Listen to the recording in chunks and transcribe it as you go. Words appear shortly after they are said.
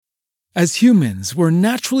As humans, we're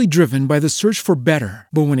naturally driven by the search for better.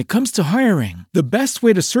 But when it comes to hiring, the best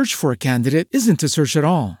way to search for a candidate isn't to search at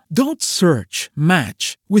all. Don't search,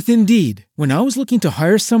 match with Indeed. When I was looking to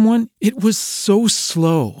hire someone, it was so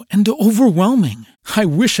slow and overwhelming. I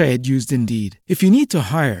wish I had used Indeed. If you need to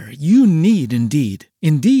hire, you need Indeed.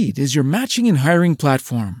 Indeed is your matching and hiring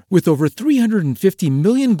platform with over 350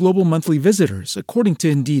 million global monthly visitors, according to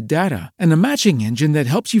Indeed data, and a matching engine that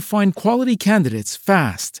helps you find quality candidates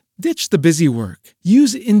fast. Ditch the busy work.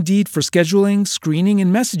 Use Indeed for scheduling, screening,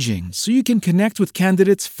 and messaging so you can connect with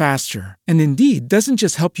candidates faster. And Indeed doesn't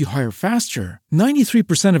just help you hire faster.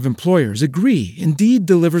 93% of employers agree Indeed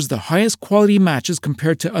delivers the highest quality matches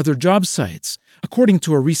compared to other job sites, according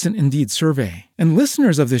to a recent Indeed survey. And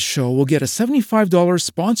listeners of this show will get a $75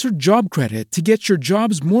 sponsored job credit to get your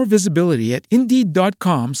jobs more visibility at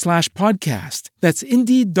Indeed.com/podcast. That's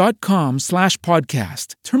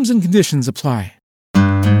Indeed.com/podcast. Terms and conditions apply.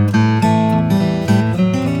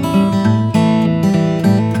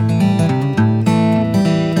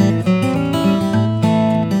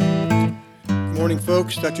 Good morning,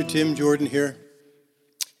 folks. Dr. Tim Jordan here.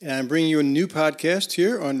 And I'm bringing you a new podcast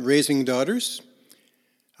here on raising daughters.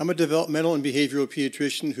 I'm a developmental and behavioral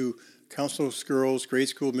pediatrician who counsels girls, grade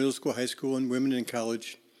school, middle school, high school, and women in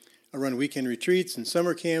college. I run weekend retreats and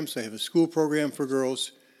summer camps. I have a school program for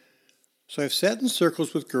girls. So I've sat in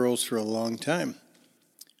circles with girls for a long time,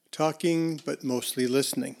 talking but mostly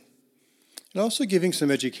listening, and also giving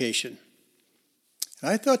some education. And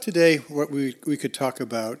I thought today what we could talk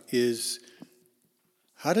about is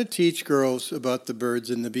how to teach girls about the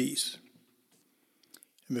birds and the bees.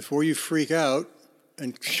 And before you freak out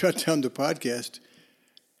and shut down the podcast,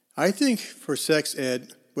 I think for sex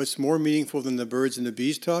ed, what's more meaningful than the birds and the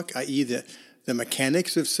bees talk, i.e. the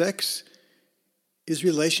mechanics of sex, is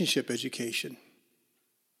relationship education.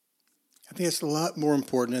 I think it's a lot more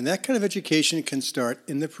important, and that kind of education can start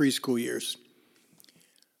in the preschool years.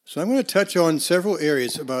 So I'm going to touch on several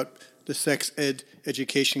areas about the sex ed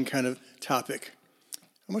education kind of topic.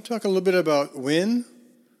 I'm going to talk a little bit about when,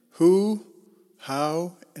 who,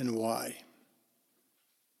 how, and why.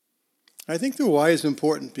 I think the why is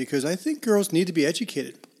important because I think girls need to be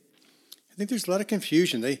educated. I think there's a lot of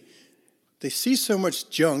confusion. They see so much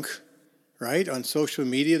junk, right, on social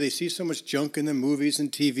media. They see so much junk in the movies and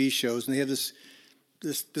TV shows, and they have this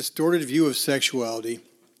distorted view of sexuality.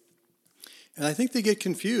 And I think they get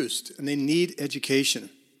confused, and they need education.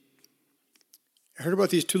 I heard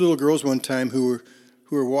about these two little girls one time who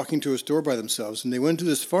were walking to a store by themselves, and they went to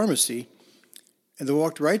this pharmacy, and they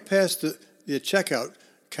walked right past the checkout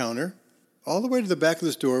counter, all the way to the back of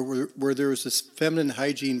the store where there was this feminine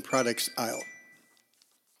hygiene products aisle.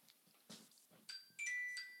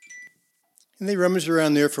 And they rummaged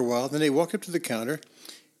around there for a while, then they walked up to the counter,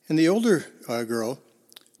 and the older girl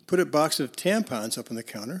put a box of tampons up on the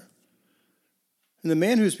counter, and the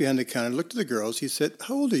man who was behind the counter looked at the girls. He said,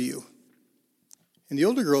 "How old are you?" And the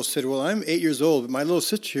older girl said, "Well, I'm 8 years old, but my little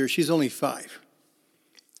sister here, she's only 5.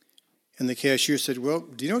 And the cashier said, "Well,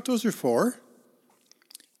 do you know what those are for?"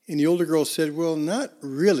 And the older girl said, "Well, not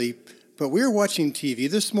really, but we were watching TV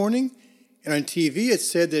this morning, and on TV it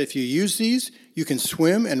said that if you use these, you can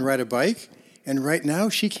swim and ride a bike, and right now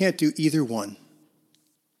she can't do either one."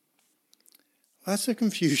 Lots of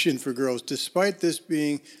confusion for girls, despite this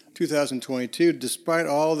being 2022, despite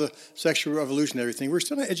all the sexual revolution and everything. We're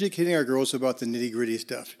still not educating our girls about the nitty-gritty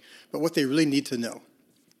stuff, but what they really need to know.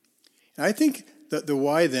 And I think that the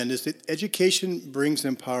why then is that education brings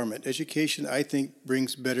empowerment. Education, I think,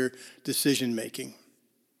 brings better decision-making.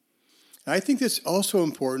 And I think that's also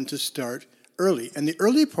important to start early. And the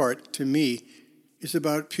early part, to me, is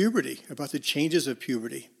about puberty, about the changes of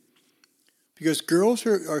puberty. Because girls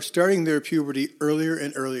are starting their puberty earlier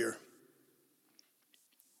and earlier.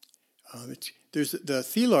 The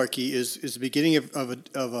thelarchy is the beginning of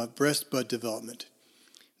a breast bud development.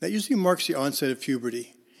 That usually marks the onset of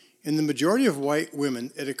puberty. In the majority of white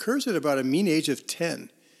women, it occurs at about a mean age of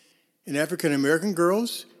 10. In African American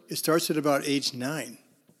girls, it starts at about age 9.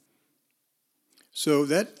 So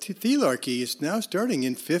that thelarchy is now starting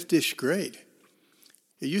in 5th-ish grade.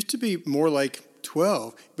 It used to be more like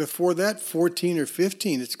 12. Before that, 14 or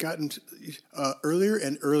 15. It's gotten earlier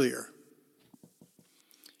and earlier.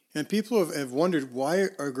 And people have wondered, why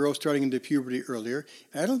are girls starting into puberty earlier?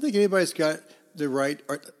 And I don't think anybody's got the right,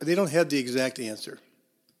 or they don't have the exact answer.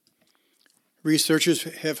 Researchers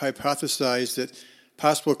have hypothesized that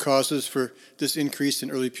possible causes for this increase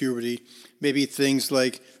in early puberty may be things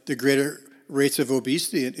like the greater rates of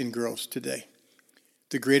obesity in girls today,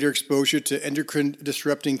 the greater exposure to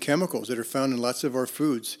endocrine-disrupting chemicals that are found in lots of our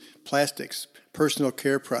foods, plastics, personal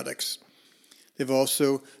care products, They've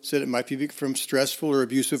also said it might be from stressful or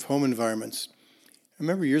abusive home environments. I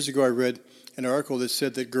remember years ago I read an article that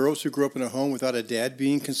said that girls who grow up in a home without a dad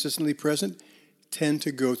being consistently present tend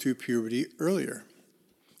to go through puberty earlier.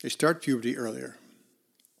 They start puberty earlier.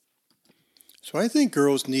 So I think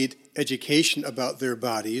girls need education about their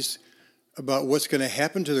bodies, about what's going to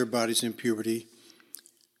happen to their bodies in puberty,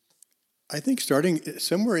 I think starting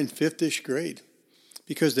somewhere in 5th-ish grade,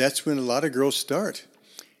 because that's when a lot of girls start.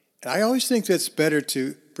 And I always think that's better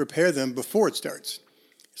to prepare them before it starts.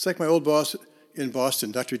 It's like my old boss in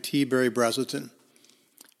Boston, Dr. T. Barry Brazelton,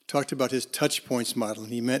 talked about his touch points model.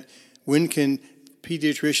 And he meant, when can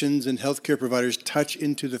pediatricians and healthcare providers touch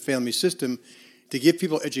into the family system to give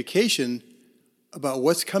people education about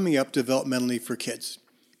what's coming up developmentally for kids?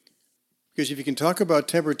 Because if you can talk about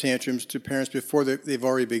temper tantrums to parents before they've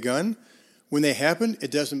already begun, when they happen,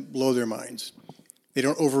 it doesn't blow their minds. They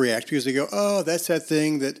don't overreact because they go, oh, that's that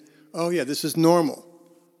thing that, oh yeah, this is normal.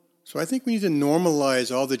 So I think we need to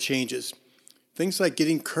normalize all the changes. Things like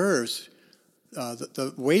getting curves,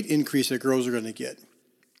 the weight increase that girls are going to get.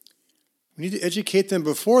 We need to educate them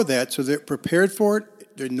before that so they're prepared for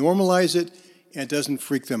it, they normalize it, and it doesn't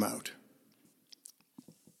freak them out.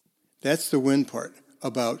 That's the win part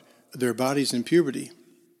about their bodies in puberty.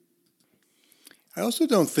 I also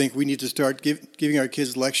don't think we need to start giving our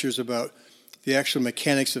kids lectures about the actual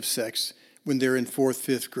mechanics of sex when they're in 4th,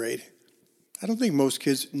 5th grade. I don't think most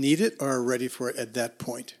kids need it or are ready for it at that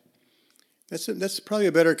point. That's probably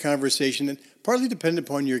a better conversation, and partly dependent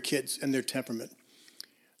upon your kids and their temperament.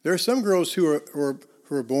 There are some girls who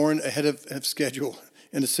are born ahead of schedule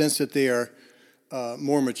in the sense that they are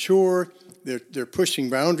more mature, they're pushing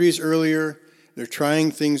boundaries earlier, they're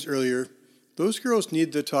trying things earlier. Those girls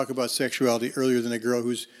need to talk about sexuality earlier than a girl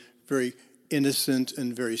who's very innocent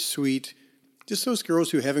and very sweet. Just those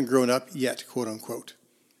girls who haven't grown up yet, quote unquote.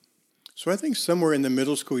 So I think somewhere in the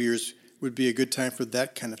middle school years would be a good time for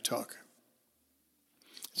that kind of talk.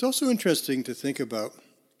 It's also interesting to think about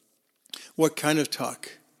what kind of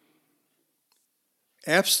talk.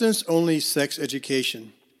 Abstinence-only sex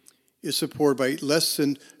education is supported by less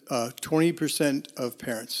than 20% of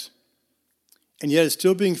parents. And yet it's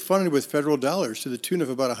still being funded with federal dollars to the tune of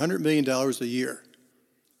about $100 million a year.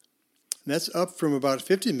 And that's up from about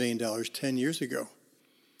 $50 million 10 years ago.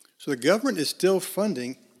 So the government is still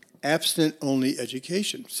funding abstinent-only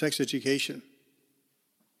education, sex education.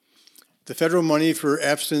 The federal money for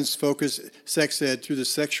abstinence-focused sex ed through the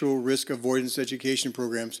sexual risk avoidance education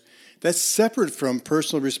programs, that's separate from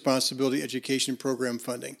personal responsibility education program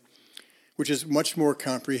funding, which is much more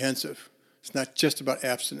comprehensive. It's not just about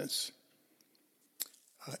abstinence.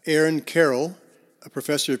 Aaron Carroll, a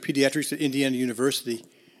professor of pediatrics at Indiana University,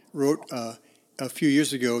 wrote a few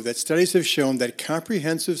years ago that studies have shown that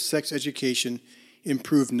comprehensive sex education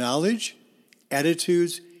improved knowledge,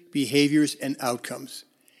 attitudes, behaviors, and outcomes.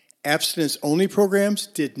 Abstinence-only programs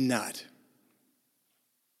did not.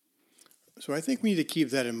 So I think we need to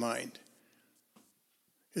keep that in mind.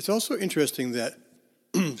 It's also interesting that,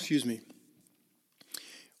 excuse me,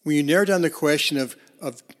 when you narrow down the question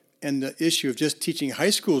and the issue of just teaching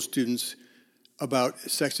high school students about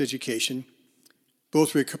sex education,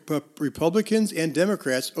 both Republicans and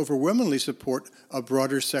Democrats overwhelmingly support a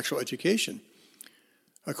broader sexual education.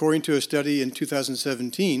 According to a study in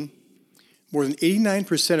 2017, more than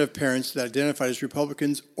 89% of parents that identified as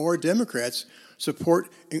Republicans or Democrats support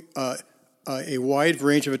a wide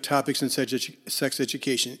range of topics in sex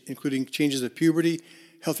education, including changes of puberty,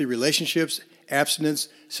 healthy relationships, abstinence,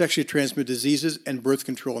 sexually transmitted diseases, and birth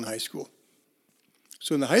control in high school.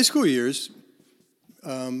 So in the high school years,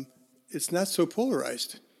 it's not so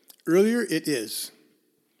polarized. Earlier, it is.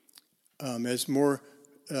 As more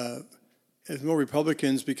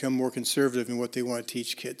Republicans become more conservative in what they want to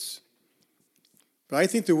teach kids. But I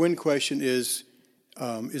think the win question is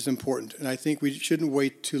important, and I think we shouldn't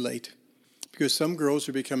wait too late, because some girls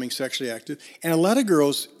are becoming sexually active, and a lot of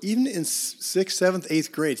girls, even in 6th, 7th,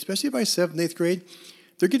 8th grade, especially by 7th, 8th grade,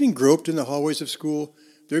 they're getting groped in the hallways of school.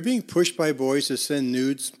 They're being pushed by boys to send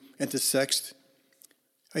nudes and to sext.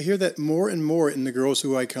 I hear that more and more in the girls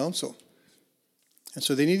who I counsel. And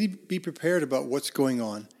so they need to be prepared about what's going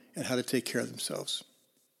on and how to take care of themselves.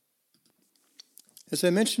 As I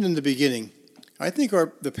mentioned in the beginning, I think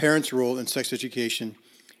the parents' role in sex education,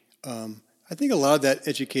 I think a lot of that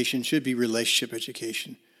education should be relationship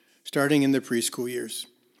education, starting in the preschool years,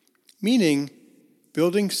 meaning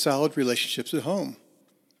building solid relationships at home.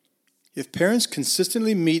 If parents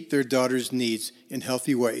consistently meet their daughters' needs in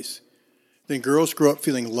healthy ways, then girls grow up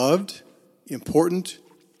feeling loved, important,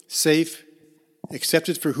 safe,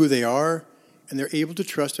 accepted for who they are, and they're able to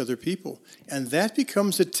trust other people. And that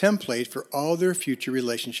becomes a template for all their future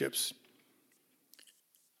relationships.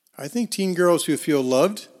 I think teen girls who feel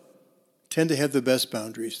loved tend to have the best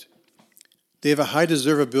boundaries. They have a high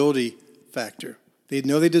deservability factor. They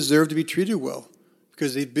know they deserve to be treated well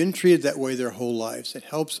because they've been treated that way their whole lives. It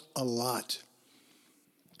helps a lot.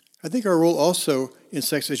 I think our role also in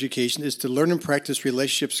sex education is to learn and practice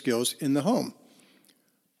relationship skills in the home,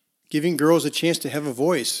 giving girls a chance to have a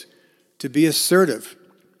voice, to be assertive,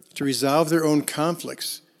 to resolve their own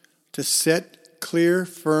conflicts, to set clear,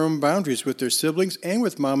 firm boundaries with their siblings and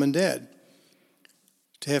with mom and dad,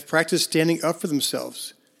 to have practice standing up for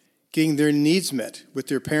themselves, getting their needs met with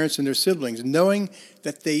their parents and their siblings, knowing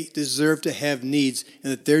that they deserve to have needs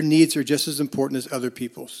and that their needs are just as important as other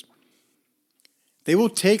people's. They will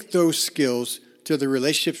take those skills to their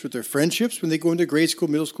relationships with their friendships when they go into grade school,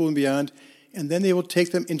 middle school, and beyond, and then they will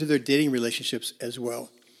take them into their dating relationships as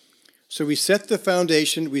well. So we set the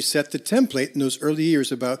foundation, we set the template in those early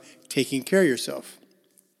years about taking care of yourself.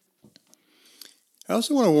 I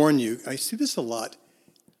also want to warn you, I see this a lot,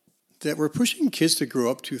 that we're pushing kids to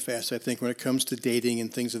grow up too fast, I think, when it comes to dating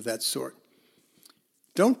and things of that sort.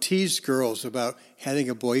 Don't tease girls about having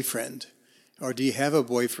a boyfriend, or do you have a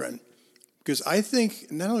boyfriend? Because I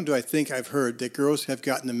think, not only do I think I've heard that girls have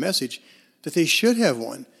gotten the message that they should have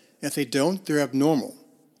one. And if they don't, they're abnormal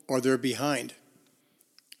or they're behind.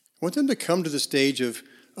 I want them to come to the stage of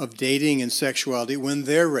dating and sexuality when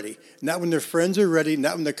they're ready. Not when their friends are ready,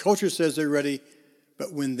 not when the culture says they're ready,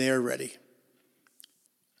 but when they're ready.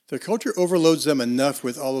 The culture overloads them enough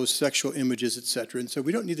with all those sexual images, etc. And so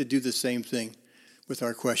we don't need to do the same thing with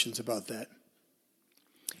our questions about that.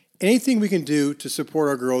 Anything we can do to support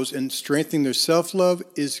our girls in strengthening their self-love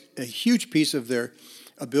is a huge piece of their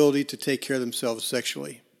ability to take care of themselves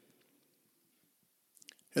sexually.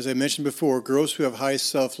 As I mentioned before, girls who have high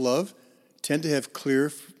self-love tend to have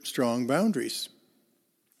clear, strong boundaries.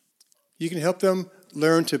 You can help them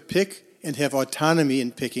learn to pick and have autonomy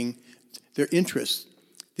in picking their interests,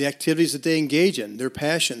 the activities that they engage in, their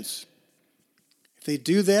passions. If they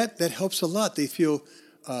do that, that helps a lot. They feel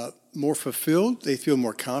more fulfilled, they feel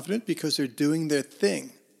more confident because they're doing their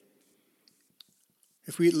thing.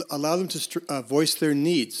 If we allow them to voice their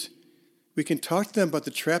needs, we can talk to them about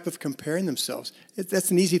the trap of comparing themselves.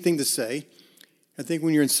 That's an easy thing to say. I think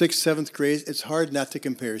when you're in 6th, 7th grade, it's hard not to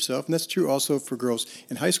compare yourself, and that's true also for girls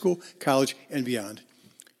in high school, college, and beyond.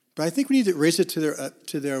 But I think we need to raise it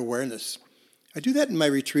to their awareness. I do that in my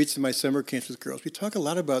retreats and my summer camps with girls. We talk a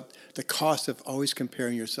lot about the cost of always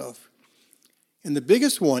comparing yourself. And the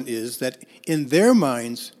biggest one is that in their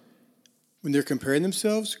minds, when they're comparing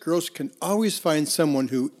themselves, girls can always find someone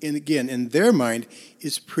who, in their mind,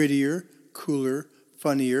 is prettier, cooler,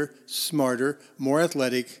 funnier, smarter, more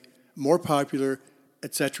athletic, more popular,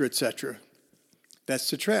 etc., etc. That's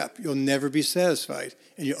the trap. You'll never be satisfied,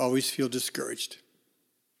 and you always feel discouraged.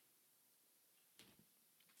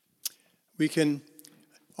 We can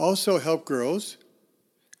also help girls,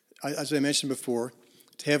 as I mentioned before,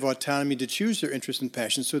 to have autonomy to choose their interests and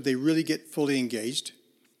passions so they really get fully engaged.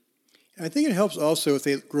 And I think it helps also if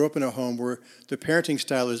they grow up in a home where the parenting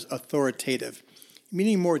style is authoritative,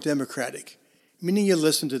 meaning more democratic, meaning you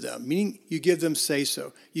listen to them, meaning you give them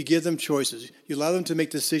say-so, you give them choices, you allow them to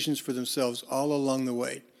make decisions for themselves all along the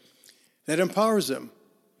way. That empowers them.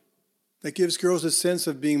 That gives girls a sense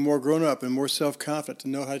of being more grown up and more self-confident to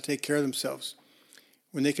know how to take care of themselves.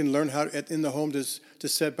 When they can learn how in the home to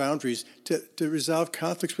set boundaries, to resolve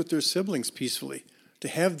conflicts with their siblings peacefully, to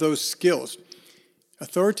have those skills.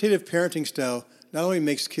 Authoritative parenting style not only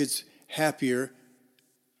makes kids happier,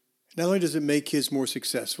 not only does it make kids more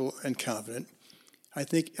successful and confident, I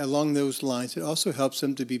think along those lines it also helps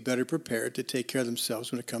them to be better prepared to take care of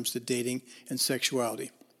themselves when it comes to dating and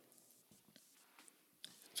sexuality.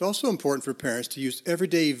 It's also important for parents to use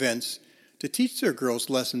everyday events to teach their girls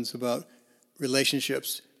lessons about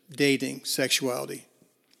relationships, dating, sexuality.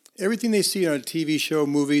 Everything they see on a TV show,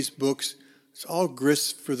 movies, books, it's all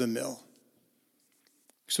grist for the mill.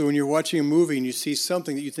 So when you're watching a movie and you see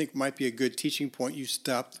something that you think might be a good teaching point, you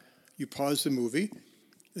stop, you pause the movie,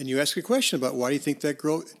 and you ask a question about why do you think that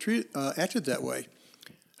girl acted that way?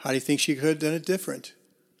 How do you think she could have done it different?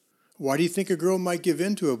 Why do you think a girl might give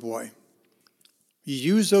in to a boy? You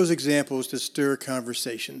use those examples to stir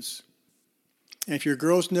conversations. And if your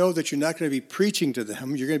girls know that you're not going to be preaching to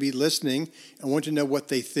them, you're going to be listening and want to know what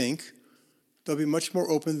they think, they'll be much more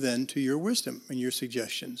open then to your wisdom and your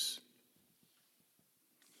suggestions.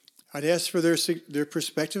 I'd ask for their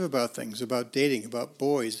perspective about things, about dating, about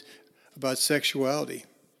boys, about sexuality.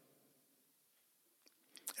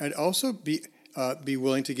 I'd also be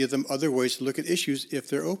willing to give them other ways to look at issues if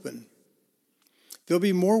they're open. They'll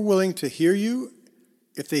be more willing to hear you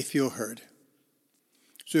if they feel heard.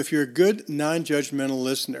 So if you're a good, non-judgmental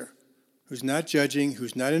listener, who's not judging,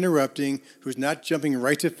 who's not interrupting, who's not jumping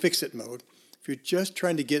right to fix-it mode, if you're just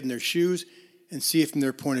trying to get in their shoes and see it from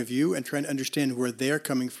their point of view and trying to understand where they're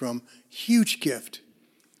coming from, huge gift.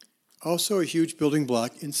 Also a huge building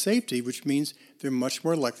block in safety, which means they're much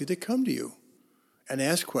more likely to come to you and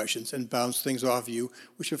ask questions and bounce things off you,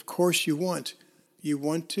 which of course you want. You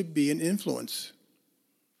want to be an influence.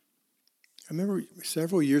 I remember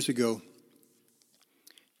several years ago,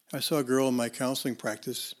 I saw a girl in my counseling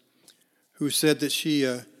practice who said that she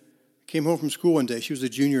came home from school one day. She was a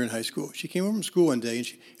junior in high school. She came home from school one day, and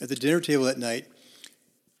at the dinner table that night,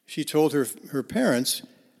 she told her parents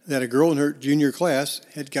that a girl in her junior class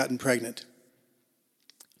had gotten pregnant.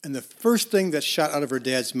 And the first thing that shot out of her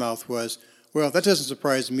dad's mouth was, well, that doesn't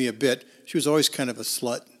surprise me a bit. She was always kind of a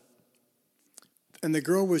slut. And the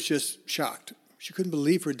girl was just shocked. She couldn't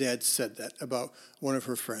believe her dad said that about one of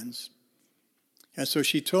her friends. And so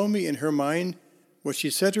she told me in her mind, what she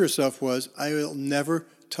said to herself was, I will never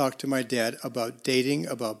talk to my dad about dating,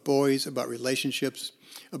 about boys, about relationships,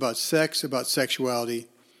 about sex, about sexuality,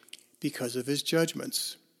 because of his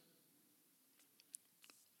judgments.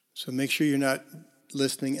 So make sure you're not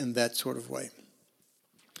listening in that sort of way.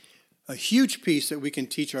 A huge piece that we can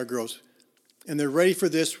teach our girls, and they're ready for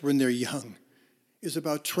this when they're young, is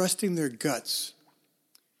about trusting their guts,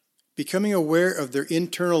 becoming aware of their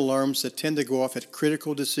internal alarms that tend to go off at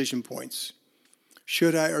critical decision points.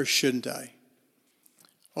 Should I or shouldn't I?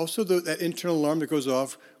 Also, that internal alarm that goes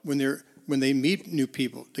off when they meet new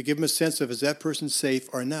people, to give them a sense of, is that person safe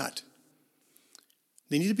or not?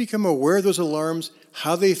 They need to become aware of those alarms,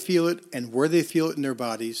 how they feel it, and where they feel it in their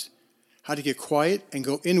bodies, how to get quiet and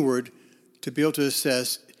go inward to be able to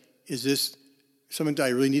assess, is this something that I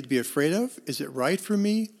really need to be afraid of? Is it right for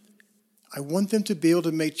me? I want them to be able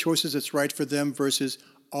to make choices that's right for them versus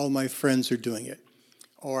all my friends are doing it.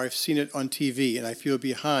 Or I've seen it on TV and I feel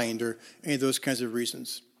behind, or any of those kinds of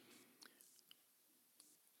reasons.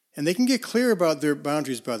 And they can get clear about their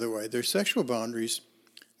boundaries, by the way, their sexual boundaries,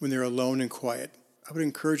 when they're alone and quiet. I would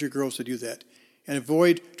encourage your girls to do that. And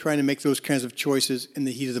avoid trying to make those kinds of choices in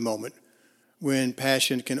the heat of the moment, when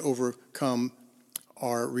passion can overcome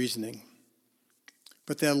our reasoning.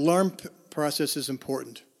 But that alarm process is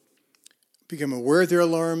important. Become aware of their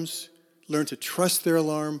alarms, learn to trust their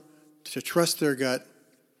alarm, to trust their gut.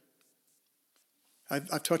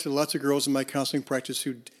 I've talked to lots of girls in my counseling practice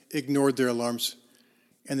who ignored their alarms,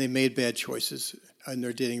 and they made bad choices in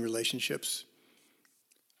their dating relationships.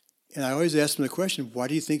 And I always ask them the question, why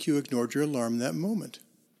do you think you ignored your alarm in that moment?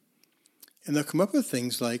 And they'll come up with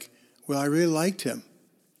things like, well, I really liked him.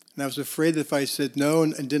 And I was afraid that if I said no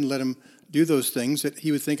and didn't let him do those things, that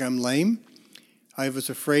he would think I'm lame. I was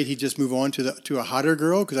afraid he'd just move on to a hotter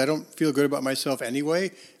girl because I don't feel good about myself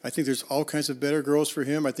anyway. I think there's all kinds of better girls for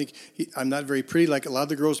him. I think I'm not very pretty like a lot of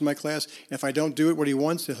the girls in my class. And if I don't do it what he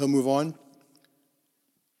wants, then he'll move on.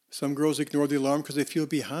 Some girls ignore the alarm because they feel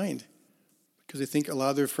behind, because they think a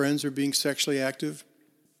lot of their friends are being sexually active.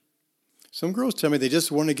 Some girls tell me they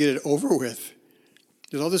just want to get it over with.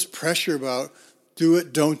 There's all this pressure about do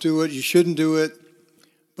it, don't do it, you shouldn't do it.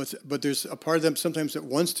 But there's a part of them sometimes that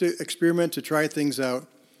wants to experiment, to try things out.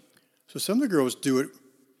 So some of the girls do it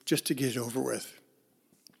just to get it over with.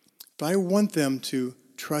 But I want them to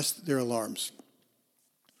trust their alarms.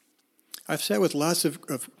 I've sat with lots of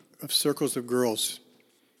circles of girls.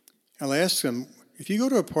 I'll ask them, if you go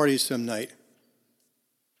to a party some night,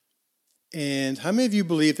 and how many of you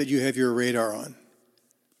believe that you have your radar on?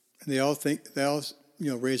 And they all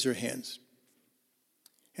raise their hands.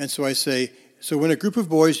 And so I say, so when a group of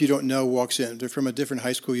boys you don't know walks in, they're from a different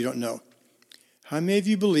high school you don't know, how many of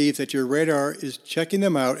you believe that your radar is checking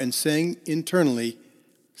them out and saying internally,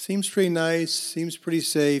 seems pretty nice, seems pretty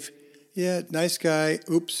safe, yeah, nice guy,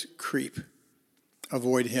 oops, creep,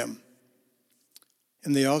 avoid him?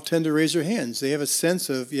 And they all tend to raise their hands. They have a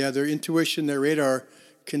sense of, their intuition, their radar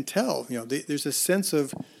can tell. There's a sense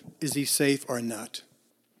of, is he safe or not?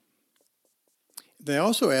 They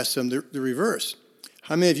also ask them the reverse.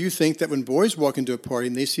 How many of you think that when boys walk into a party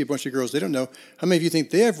and they see a bunch of girls they don't know, how many of you think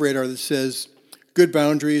they have radar that says good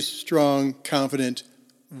boundaries, strong, confident,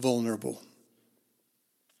 vulnerable?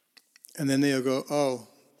 And then they'll go, oh,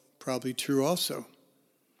 probably true also.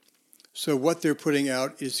 So what they're putting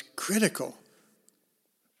out is critical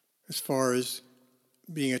as far as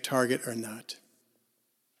being a target or not.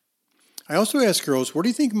 I also ask girls, what do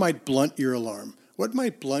you think might blunt your alarm? What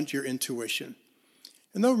might blunt your intuition?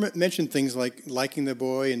 And they'll mention things like liking the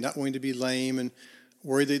boy and not wanting to be lame and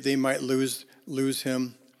worry that they might lose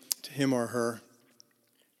him, to him or her.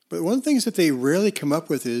 But one of the things that they rarely come up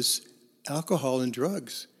with is alcohol and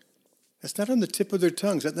drugs. That's not on the tip of their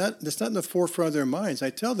tongues. That's not in the forefront of their minds. I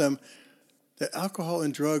tell them that alcohol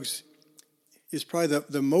and drugs is probably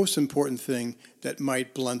the most important thing that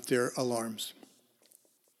might blunt their alarms.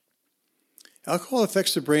 Alcohol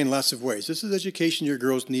affects the brain in lots of ways. This is education your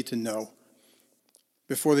girls need to know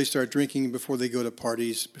before they start drinking, before they go to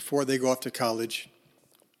parties, before they go off to college.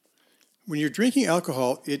 When you're drinking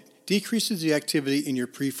alcohol, it decreases the activity in your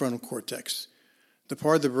prefrontal cortex, the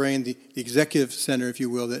part of the brain, the executive center, if you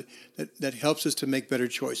will, that helps us to make better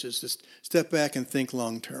choices, to step back and think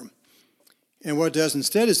long term. And what it does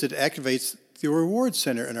instead is it activates the reward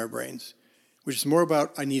center in our brains, which is more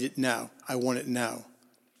about, I need it now, I want it now.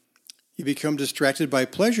 You become distracted by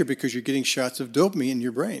pleasure because you're getting shots of dopamine in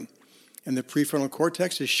your brain, and the prefrontal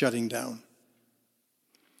cortex is shutting down.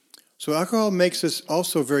 So alcohol makes us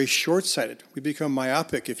also very short-sighted. We become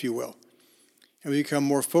myopic, if you will. And we become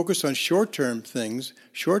more focused on short-term things,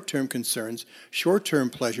 short-term concerns, short-term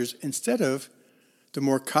pleasures, instead of the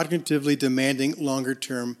more cognitively demanding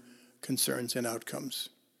longer-term concerns and outcomes.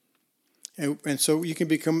 And so you can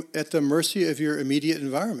become at the mercy of your immediate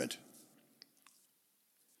environment.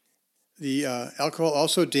 The alcohol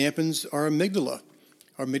also dampens our amygdala.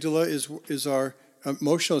 Our amygdala is our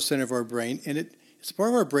emotional center of our brain, and it's part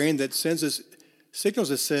of our brain that sends us signals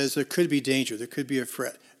that says there could be danger, there could be a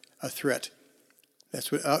threat.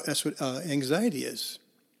 That's what anxiety is.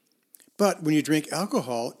 But when you drink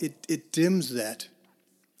alcohol, it dims that,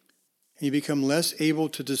 and you become less able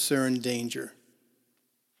to discern danger.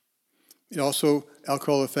 It also,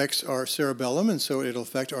 alcohol affects our cerebellum, and so it'll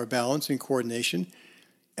affect our balance and coordination.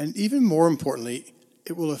 And even more importantly,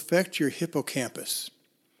 it will affect your hippocampus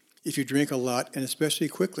if you drink a lot, and especially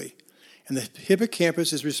quickly. And the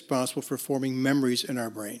hippocampus is responsible for forming memories in our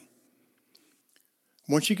brain.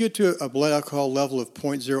 Once you get to a blood alcohol level of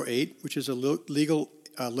 0.08, which is a legal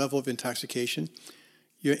level of intoxication,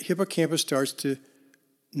 your hippocampus starts to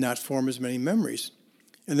not form as many memories.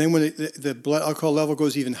 And then when the blood alcohol level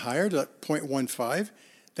goes even higher, to 0.15,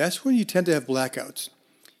 that's when you tend to have blackouts,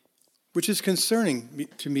 which is concerning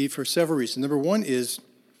to me for several reasons. Number one is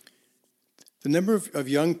the number of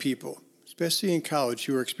young people, especially in college,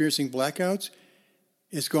 who are experiencing blackouts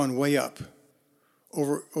has gone way up,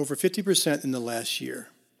 over 50% in the last year,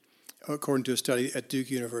 according to a study at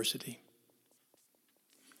Duke University.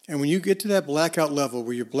 And when you get to that blackout level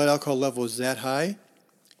where your blood alcohol level is that high,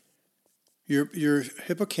 your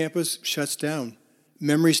hippocampus shuts down.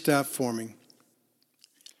 Memories stop forming.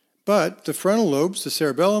 But the frontal lobes, the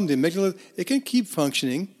cerebellum, the amygdala, it can keep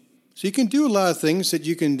functioning. So you can do a lot of things that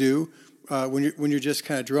you can do when you're just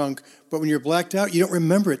kind of drunk. But when you're blacked out, you don't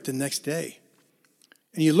remember it the next day.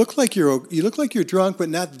 And you look like you're drunk, but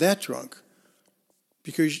not that drunk,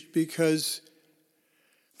 because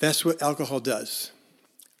that's what alcohol does.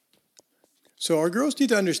 So our girls need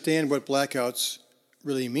to understand what blackouts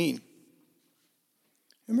really mean.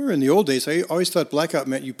 I remember in the old days, I always thought blackout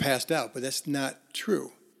meant you passed out, but that's not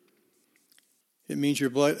true. It means your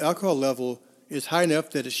blood alcohol level is high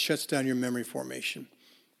enough that it shuts down your memory formation.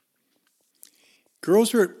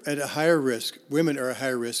 Girls are at a higher risk, women are at a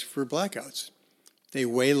higher risk for blackouts. They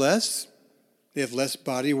weigh less, they have less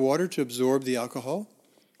body water to absorb the alcohol.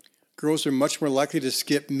 Girls are much more likely to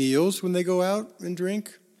skip meals when they go out and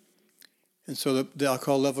drink. And so the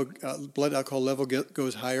alcohol level, blood alcohol level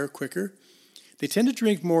goes higher quicker. They tend to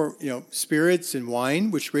drink more, spirits and wine,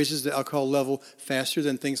 which raises the alcohol level faster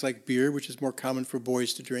than things like beer, which is more common for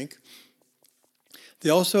boys to drink. They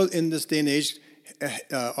also, in this day and age,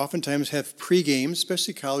 oftentimes have pre-games,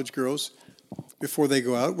 especially college girls, before they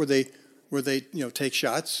go out, where they take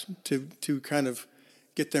shots to kind of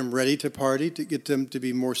get them ready to party, to get them to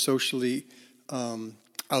be more socially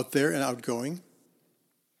out there and outgoing.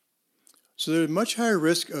 So there's a much higher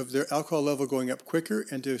risk of their alcohol level going up quicker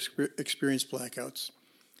and to experience blackouts.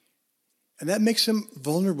 And that makes them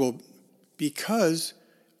vulnerable because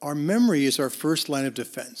our memory is our first line of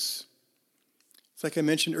defense. It's like I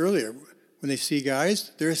mentioned earlier, when they see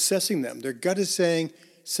guys, they're assessing them. Their gut is saying,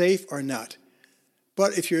 safe or not.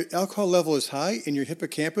 But if your alcohol level is high and your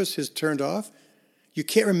hippocampus is turned off, you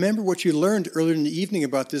can't remember what you learned earlier in the evening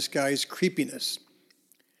about this guy's creepiness.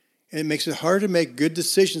 And it makes it hard to make good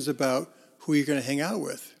decisions about who you're going to hang out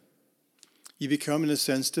with. You become, in a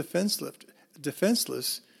sense,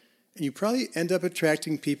 defenseless, and you probably end up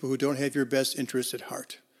attracting people who don't have your best interests at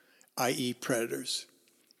heart, i.e. predators.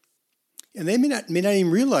 And they may not even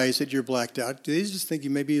realize that you're blacked out. They just think you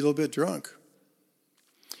may be a little bit drunk.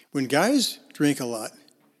 When guys drink a lot,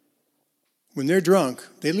 when they're drunk,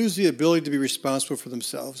 they lose the ability to be responsible for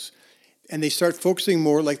themselves, and they start focusing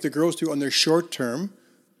more, like the girls do, on their short-term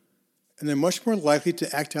And they're much more likely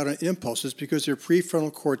to act out on impulses because their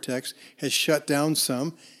prefrontal cortex has shut down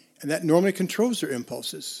some, and that normally controls their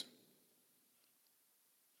impulses.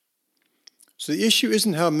 So the issue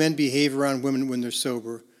isn't how men behave around women when they're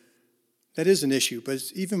sober. That is an issue, but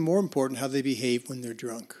it's even more important how they behave when they're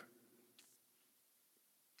drunk.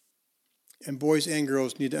 And boys and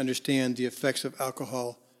girls need to understand the effects of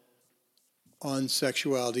alcohol on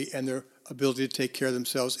sexuality and their ability to take care of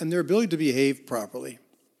themselves and their ability to behave properly.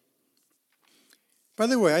 By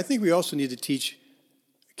the way, I think we also need to teach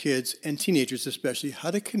kids, and teenagers especially, how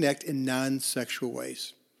to connect in non-sexual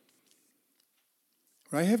ways.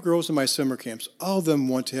 When I have girls in my summer camps, all of them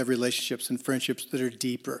want to have relationships and friendships that are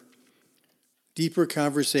deeper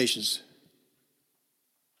conversations.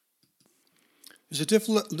 There's a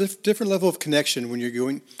different level of connection when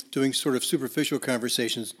you're doing sort of superficial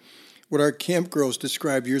conversations, what our camp girls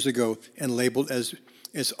described years ago and labeled as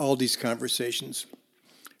Aldi's conversations.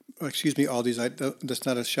 Excuse me, Aldi's, that's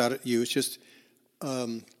not a shot at you. It's just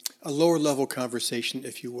a lower level conversation,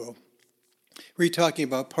 if you will. Where you're talking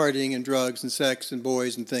about partying and drugs and sex and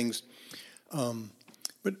boys and things.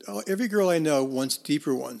 But every girl I know wants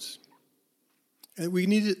deeper ones. And we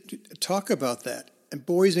need to talk about that, and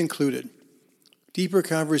boys included. Deeper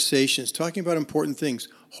conversations, talking about important things,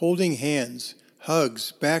 holding hands,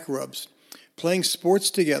 hugs, back rubs, playing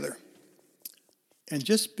sports together, and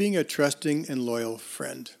just being a trusting and loyal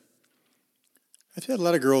friend. I've had a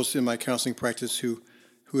lot of girls in my counseling practice who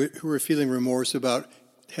are feeling remorse about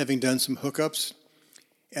having done some hookups,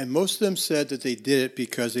 and most of them said that they did it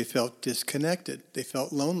because they felt disconnected. They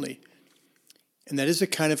felt lonely. And that is a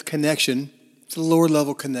kind of connection. It's a lower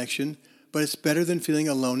level connection, but it's better than feeling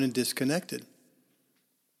alone and disconnected.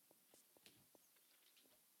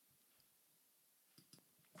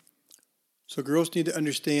 So girls need to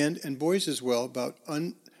understand, and boys as well, about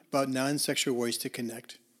non-sexual ways to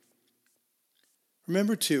connect.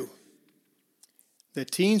 Remember, too,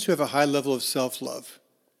 that teens who have a high level of self-love,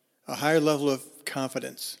 a higher level of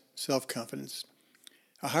confidence, self-confidence,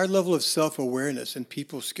 a higher level of self-awareness and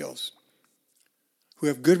people skills, who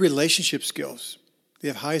have good relationship skills, they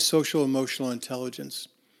have high social emotional intelligence,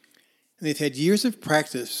 and they've had years of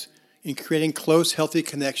practice in creating close, healthy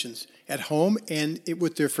connections at home and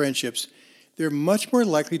with their friendships, they're much more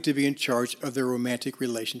likely to be in charge of their romantic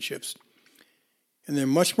relationships. And they're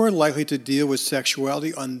much more likely to deal with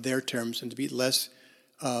sexuality on their terms and to be less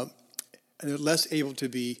able to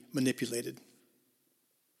be manipulated.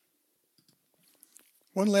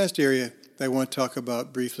 One last area that I want to talk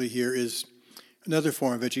about briefly here is another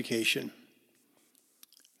form of education.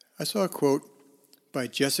 I saw a quote by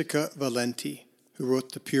Jessica Valenti, who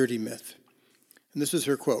wrote The Purity Myth. And this is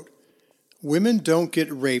her quote: "Women don't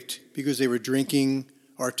get raped because they were drinking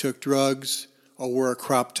or took drugs or wore a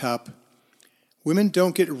crop top. Women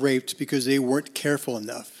don't get raped because they weren't careful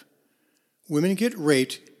enough. Women get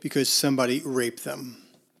raped because somebody raped them."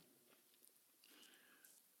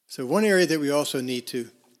 So one area that we also need to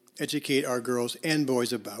educate our girls and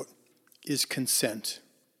boys about is consent.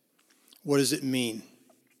 What does it mean?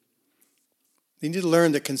 They need to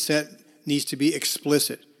learn that consent needs to be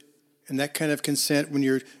explicit. And that kind of consent when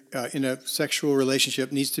you're in a sexual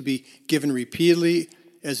relationship needs to be given repeatedly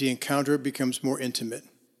as the encounter becomes more intimate.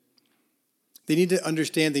 They need to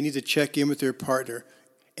understand they need to check in with their partner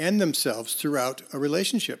and themselves throughout a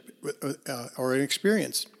relationship or an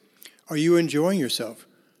experience. Are you enjoying yourself?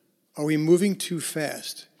 Are we moving too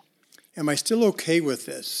fast? Am I still okay with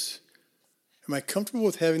this? Am I comfortable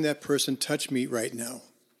with having that person touch me right now?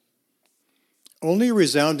 Only a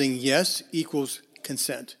resounding yes equals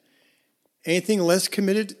consent. Anything less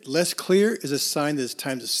committed, less clear, is a sign that it's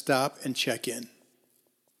time to stop and check in.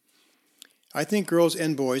 I think girls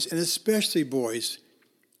and boys, and especially boys,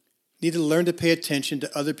 need to learn to pay attention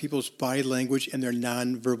to other people's body language and their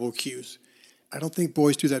nonverbal cues. I don't think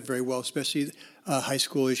boys do that very well, especially high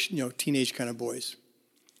schoolish, teenage kind of boys.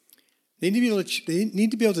 They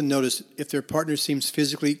need to be able to notice if their partner seems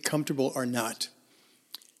physically comfortable or not.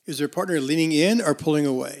 Is their partner leaning in or pulling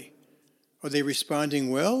away? Are they responding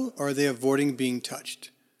well, or are they avoiding being touched?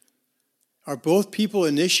 Are both people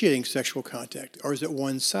initiating sexual contact, or is it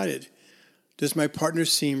one-sided? Does my partner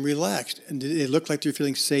seem relaxed, and do they look like they're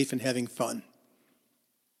feeling safe and having fun?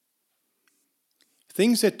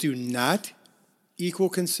 Things that do not equal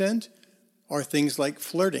consent are things like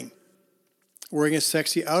flirting, wearing a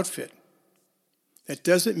sexy outfit. That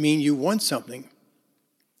doesn't mean you want something.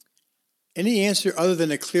 Any answer other than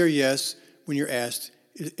a clear yes when you're asked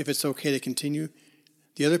if it's okay to continue,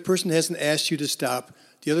 the other person hasn't asked you to stop,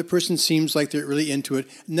 the other person seems like they're really into it,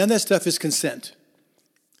 none of that stuff is consent.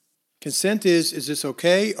 Consent is this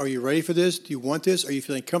okay? Are you ready for this? Do you want this? Are you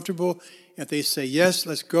feeling comfortable? If they say yes,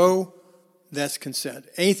 let's go, that's consent.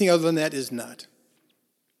 Anything other than that is not.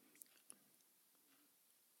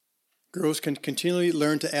 Girls can continually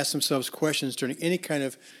learn to ask themselves questions during any kind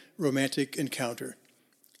of romantic encounter.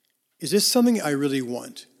 Is this something I really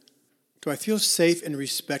want? Do I feel safe and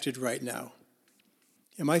respected right now?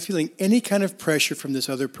 Am I feeling any kind of pressure from this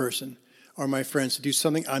other person or my friends to do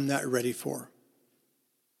something I'm not ready for?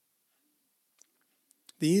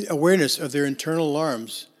 They need awareness of their internal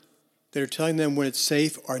alarms that are telling them when it's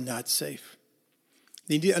safe or not safe.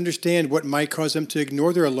 They need to understand what might cause them to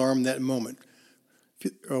ignore their alarm in that moment.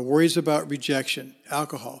 Worries about rejection,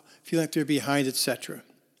 alcohol, feeling like they're behind, etc.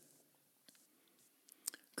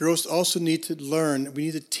 Girls also need to learn, we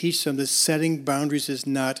need to teach them that setting boundaries is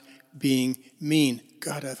not being mean.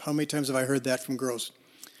 God, how many times have I heard that from girls?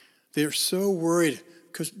 They're so worried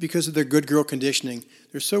because of their good girl conditioning.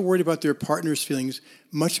 They're so worried about their partner's feelings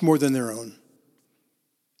much more than their own.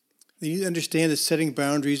 They need to understand that setting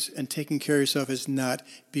boundaries and taking care of yourself is not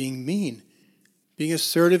being mean. Being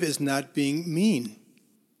assertive is not being mean.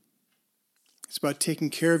 It's about taking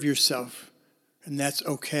care of yourself, and that's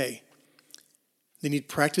okay. They need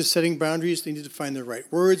practice setting boundaries. They need to find the right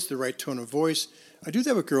words, the right tone of voice. I do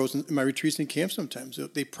that with girls in my retreats and camps sometimes.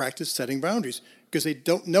 They practice setting boundaries because they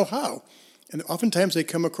don't know how. And oftentimes they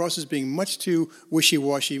come across as being much too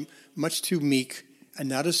wishy-washy, much too meek, and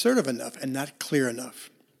not assertive enough, and not clear enough.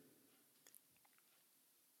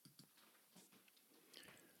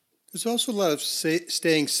 There's also a lot of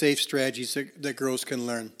staying safe strategies that girls can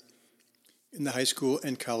learn in the high school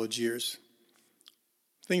and college years.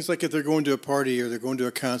 Things like if they're going to a party or they're going to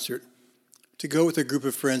a concert, to go with a group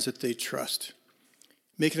of friends that they trust.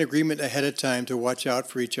 Make an agreement ahead of time to watch out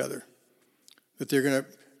for each other. That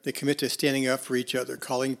they commit to standing up for each other,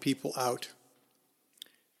 calling people out.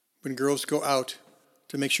 When girls go out,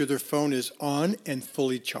 to make sure their phone is on and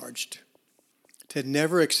fully charged. To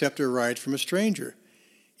never accept a ride from a stranger,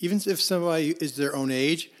 even if somebody is their own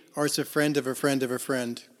age or it's a friend of a friend of a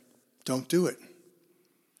friend. Don't do it.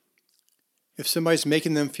 If somebody's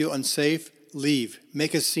making them feel unsafe, leave.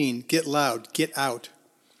 Make a scene. Get loud. Get out.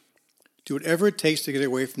 Do whatever it takes to get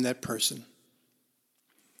away from that person.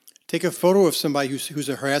 Take a photo of somebody who's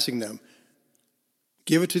harassing them.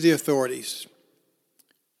 Give it to the authorities.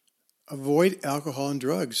 Avoid alcohol and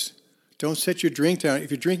drugs. Don't set your drink down. If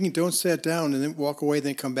you're drinking, don't set it down and then walk away,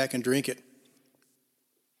 then come back and drink it.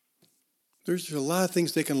 There's a lot of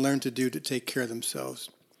things they can learn to do to take care of themselves.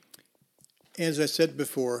 And as I said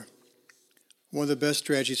before, one of the best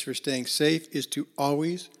strategies for staying safe is to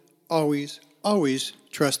always, always, always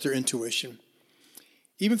trust their intuition.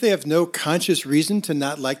 Even if they have no conscious reason to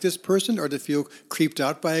not like this person or to feel creeped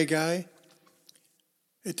out by a guy,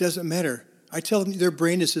 it doesn't matter. I tell them their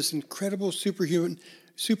brain is this incredible, superhuman,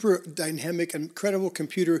 super dynamic, incredible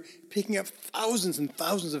computer picking up thousands and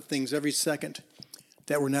thousands of things every second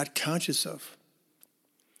that we're not conscious of.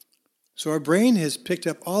 So our brain has picked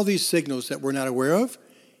up all these signals that we're not aware of.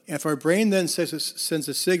 And if our brain then sends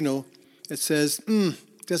a signal that says,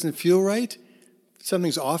 doesn't feel right,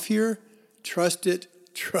 something's off here, trust it,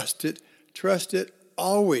 trust it, trust it,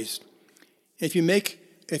 always. If you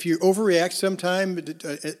overreact sometime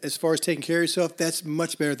as far as taking care of yourself, that's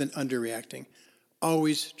much better than underreacting.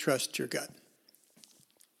 Always trust your gut.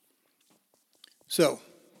 So,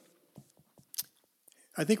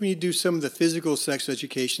 I think we need to do some of the physical sex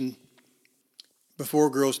education before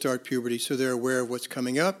girls start puberty so they're aware of what's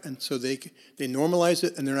coming up and so they normalize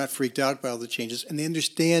it and they're not freaked out by all the changes and they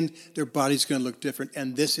understand their body's going to look different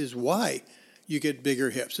and this is why you get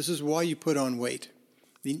bigger hips. This is why you put on weight.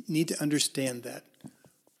 They need to understand that.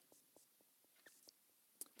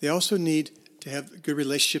 They also need to have good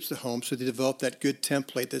relationships at home so they develop that good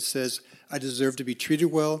template that says, I deserve to be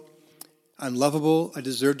treated well, I'm lovable, I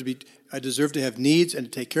deserve to have needs and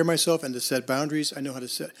to take care of myself and to set boundaries. I know how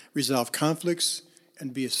to resolve conflicts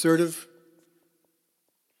and be assertive.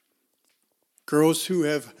 Girls who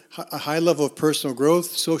have a high level of personal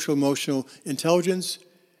growth, social emotional intelligence,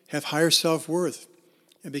 have higher self-worth.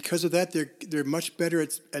 And because of that, they're much better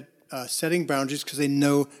at setting boundaries because they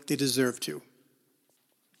know they deserve to.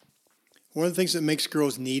 One of the things that makes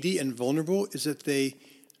girls needy and vulnerable is that they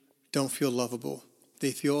don't feel lovable.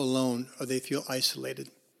 They feel alone or they feel isolated.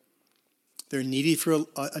 They're needy for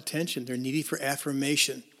attention. They're needy for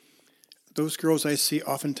affirmation. Those girls I see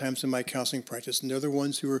oftentimes in my counseling practice, and they're the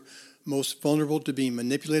ones who are most vulnerable to being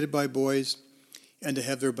manipulated by boys and to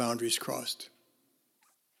have their boundaries crossed.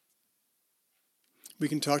 We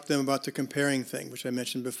can talk to them about the comparing thing, which I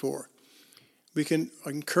mentioned before. We can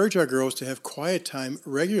encourage our girls to have quiet time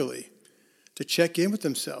regularly, to check in with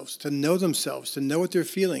themselves, to know what they're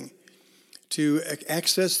feeling, to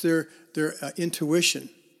access their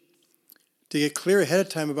intuition, to get clear ahead of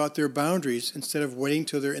time about their boundaries instead of waiting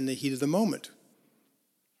till they're in the heat of the moment.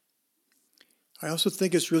 I also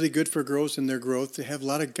think it's really good for girls in their growth to have a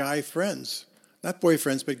lot of guy friends, not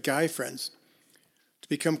boyfriends, but guy friends, to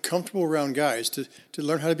become comfortable around guys, to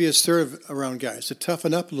learn how to be assertive around guys, to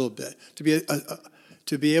toughen up a little bit,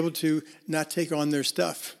 to be able to not take on their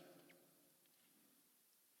stuff.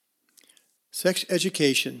 Sex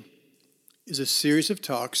education is a series of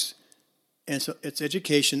talks, and so it's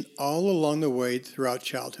education all along the way throughout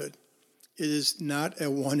childhood. It is not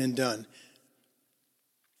a one and done.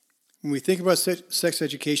 When we think about sex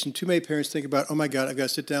education, too many parents think about, oh my God, I've got to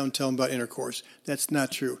sit down and tell them about intercourse. That's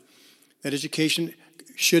not true. That education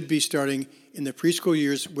should be starting in the preschool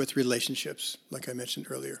years with relationships, like I mentioned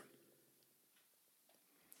earlier.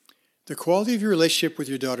 The quality of your relationship with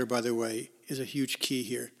your daughter, by the way, is a huge key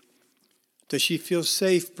here. Does she feel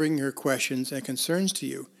safe bringing her questions and concerns to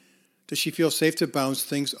you? Does she feel safe to bounce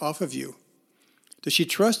things off of you? Does she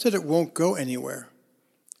trust that it won't go anywhere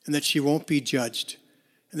and that she won't be judged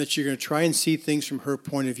and that you're going to try and see things from her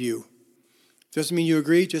point of view? Doesn't mean you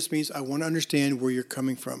agree, just means I want to understand where you're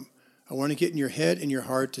coming from. I want to get in your head and your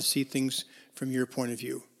heart to see things from your point of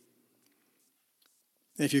view.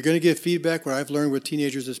 And if you're going to give feedback, what I've learned with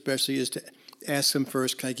teenagers especially is to ask them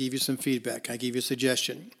first, can I give you some feedback? Can I give you a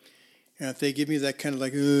suggestion? And if they give me that kind of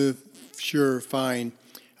like, sure, fine,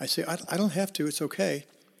 I say, I don't have to, it's okay.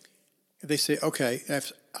 If they say, okay,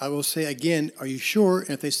 I will say again, are you sure?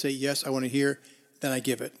 And if they say, yes, I want to hear, then I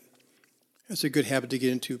give it. It's a good habit to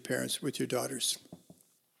get into, parents, with your daughters.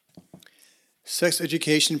 Sex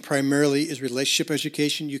education primarily is relationship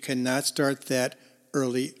education. You cannot start that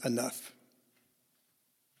early enough.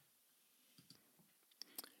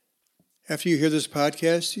 After you hear this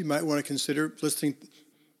podcast, you might want to consider listening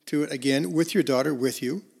to it again with your daughter with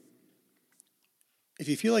you. If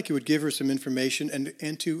you feel like you would give her some information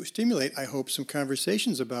and to stimulate, I hope, some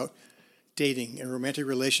conversations about dating and romantic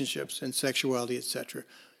relationships and sexuality, etc.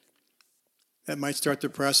 That might start the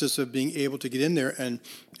process of being able to get in there and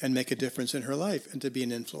make a difference in her life and to be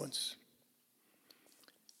an influence.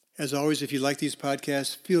 As always, if you like these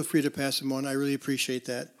podcasts, feel free to pass them on. I really appreciate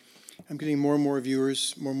that. I'm getting more and more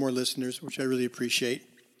viewers, more and more listeners, which I really appreciate.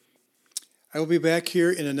 I will be back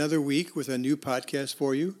here in another week with a new podcast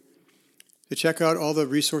for you. To check out all the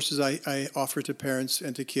resources I offer to parents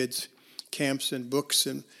and to kids, camps and books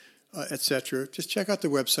and etc., just check out the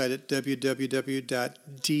website at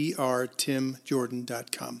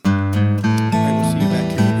www.drtimjordan.com.